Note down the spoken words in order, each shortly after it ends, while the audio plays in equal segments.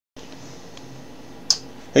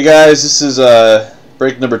Hey guys, this is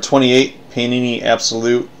break number 28, Panini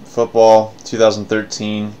Absolute Football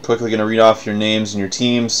 2013. Quickly going to read off your names and your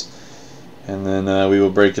teams, and then we will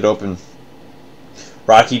break it open.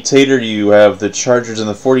 Rocky Tater, you have the Chargers and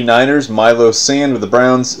the 49ers. Milo Sand with the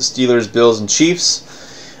Browns, Steelers, Bills, and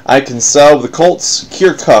Chiefs. I Can Sell with the Colts.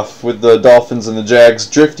 Kier Cuff with the Dolphins and the Jags.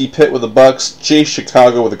 Drifty Pitt with the Bucks. Jay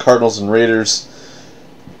Chicago with the Cardinals and Raiders.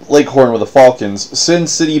 Leghorn with the Falcons. Sin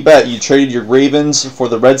City Bet, you traded your Ravens for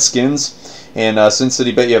the Redskins. And Sin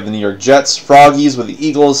City Bet, you have the New York Jets. Froggies with the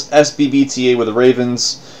Eagles. SBBTA with the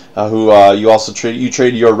Ravens, you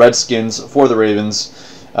traded your Redskins for the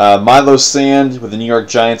Ravens. Milo Sand with the New York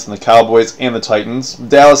Giants and the Cowboys and the Titans.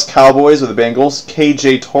 Dallas Cowboys with the Bengals.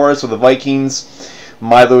 KJ Torres with the Vikings.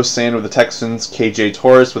 Milo Sand with the Texans. KJ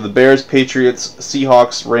Torres with the Bears, Patriots,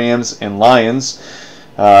 Seahawks, Rams, and Lions.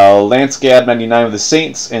 Lance Gab 99 with the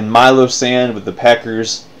Saints, and Milo Sand with the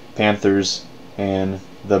Packers, Panthers, and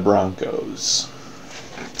the Broncos.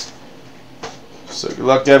 So good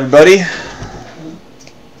luck to everybody.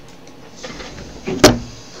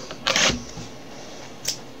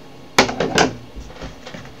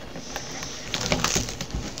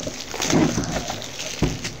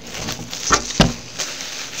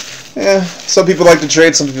 Yeah, some people like to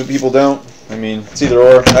trade, some people don't. I mean, it's either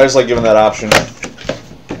or. I just like giving that option.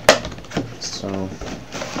 So,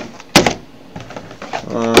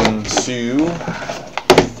 1, 2,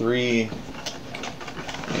 3,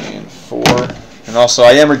 and 4. And also,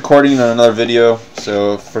 I am recording on another video,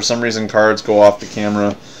 so if for some reason cards go off the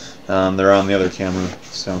camera, they're on the other camera,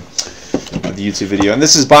 so, of the YouTube video. And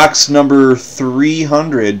this is box number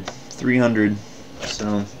 300,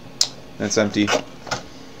 so, that's empty.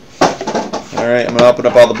 Alright, I'm going to open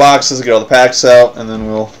up all the boxes, get all the packs out, and then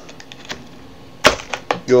we'll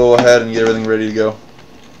go ahead and get everything ready to go.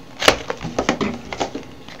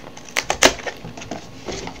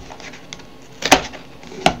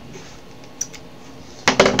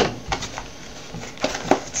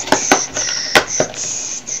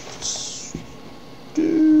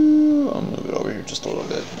 I'll move it over here just a little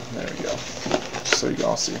bit. There we go. Just so you can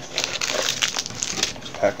all see.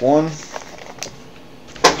 Pack 1.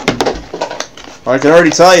 I can already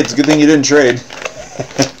tell you it's a good thing you didn't trade.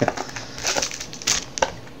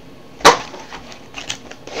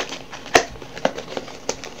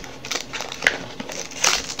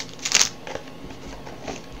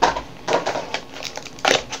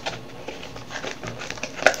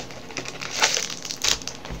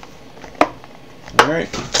 Alright.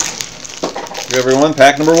 Here everyone,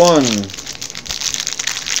 pack number 1.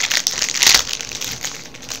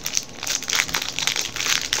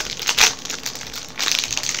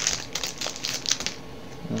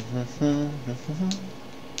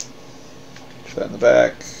 Put that in the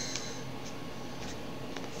back.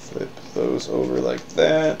 Flip those over like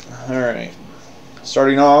that. Alright.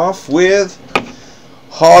 Starting off with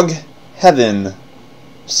Hog Heaven,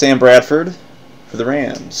 Sam Bradford for the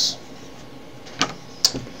Rams.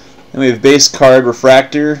 Then we have base card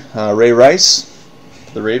refractor, Ray Rice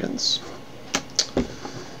for the Ravens.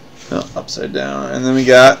 Oh, upside down. And then we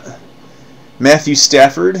got Matthew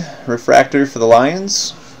Stafford, refractor for the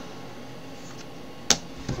Lions.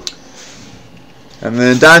 And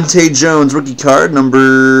then Dante Jones, rookie card,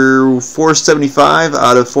 number 475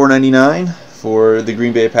 out of 499 for the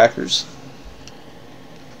Green Bay Packers.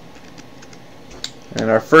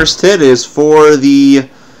 And our first hit is for the,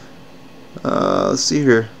 let's see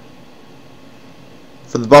here,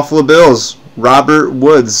 for the Buffalo Bills, Robert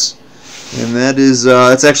Woods. And that is,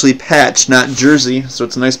 it's actually patch, not jersey, so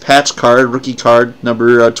it's a nice patch card, rookie card,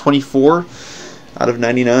 number 24 out of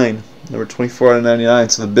 99. Number 24 out of 99.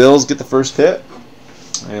 So the Bills get the first hit.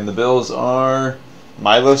 And the Bills are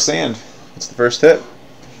Milo Sand. That's the first hit.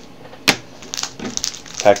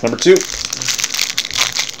 Pack number 2.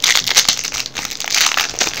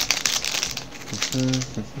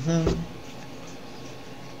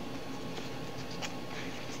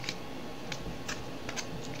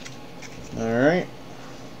 Alright.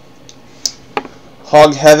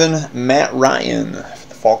 Hog Heaven, Matt Ryan for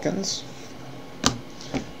the Falcons.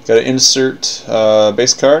 Got to insert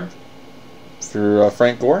base card for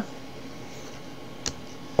Frank Gore.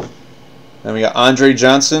 Then we got Andre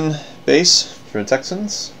Johnson, base for the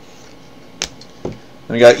Texans. Then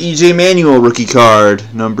we got E.J. Manuel, rookie card,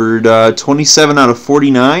 numbered 27 out of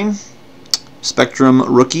 49. Spectrum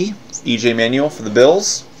rookie, E.J. Manuel for the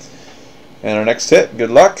Bills. And our next hit, good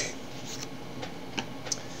luck.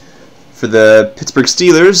 For the Pittsburgh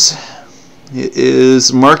Steelers, it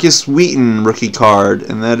is Marcus Wheaton, rookie card,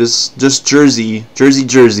 and that is just jersey.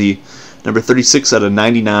 Number 36 out of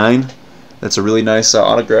 99. That's a really nice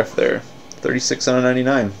autograph there. 36 out of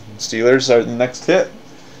 99. Steelers are the next hit.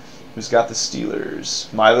 Who's got the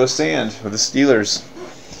Steelers? Milo Sand with the Steelers.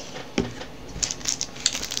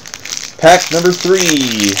 Pack number 3.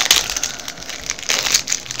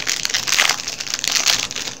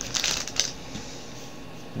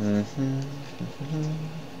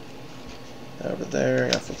 Over there.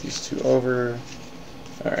 Gotta flip these two over.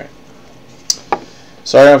 Alright.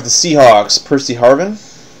 Starting off with the Seahawks, Percy Harvin.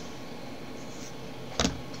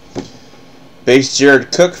 Base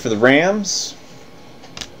Jared Cook for the Rams.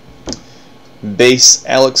 Base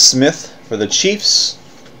Alex Smith for the Chiefs.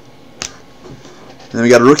 And then we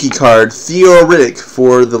got a rookie card, Theo Riddick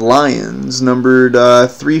for the Lions, numbered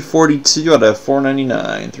 342 out of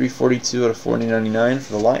 499. 342 out of 499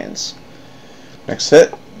 for the Lions. Next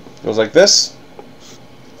hit goes like this.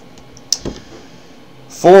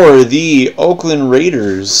 For the Oakland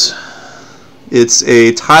Raiders, it's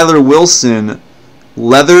a Tyler Wilson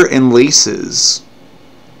leather and laces.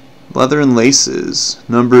 Leather and laces,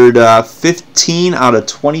 numbered 15 out of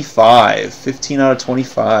 25. 15 out of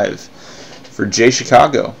 25 for Jay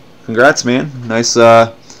Chicago. Congrats, man. Nice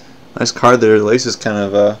nice card there. The laces kind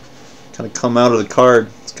of come out of the card.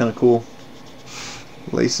 It's kind of cool.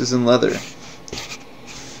 Laces and leather.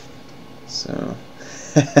 So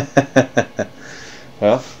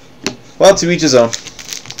well, to each his own.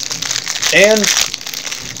 And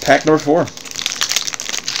pack number 4.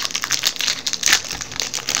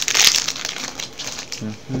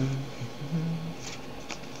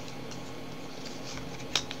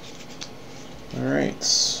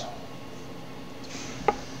 Alright.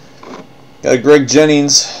 Got a Greg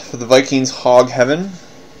Jennings for the Vikings, Hog Heaven.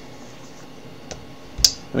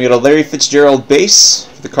 We got a Larry Fitzgerald base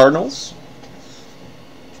for the Cardinals.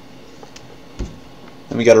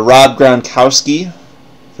 Then we got a Rob Gronkowski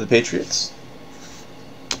for the Patriots.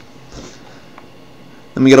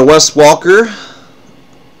 Then we got a Wes Walker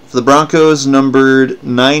for the Broncos, numbered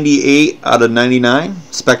 98 out of 99,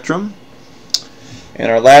 Spectrum.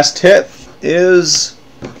 And our last hit is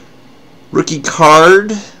rookie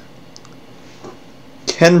card,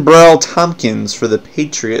 Kenbrell Tompkins for the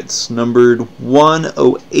Patriots, numbered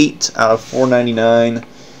 108 out of 499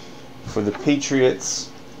 for the Patriots.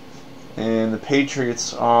 And the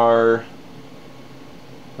Patriots are,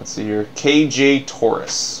 let's see here, KJ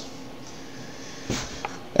Torres.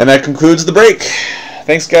 And that concludes the break.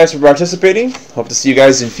 Thanks, guys, for participating. Hope to see you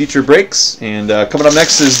guys in future breaks. And coming up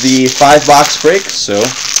next is the 5-box break. So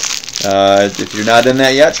if you're not in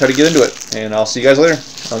that yet, try to get into it. And I'll see you guys later.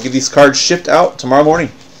 I'll get these cards shipped out tomorrow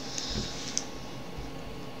morning.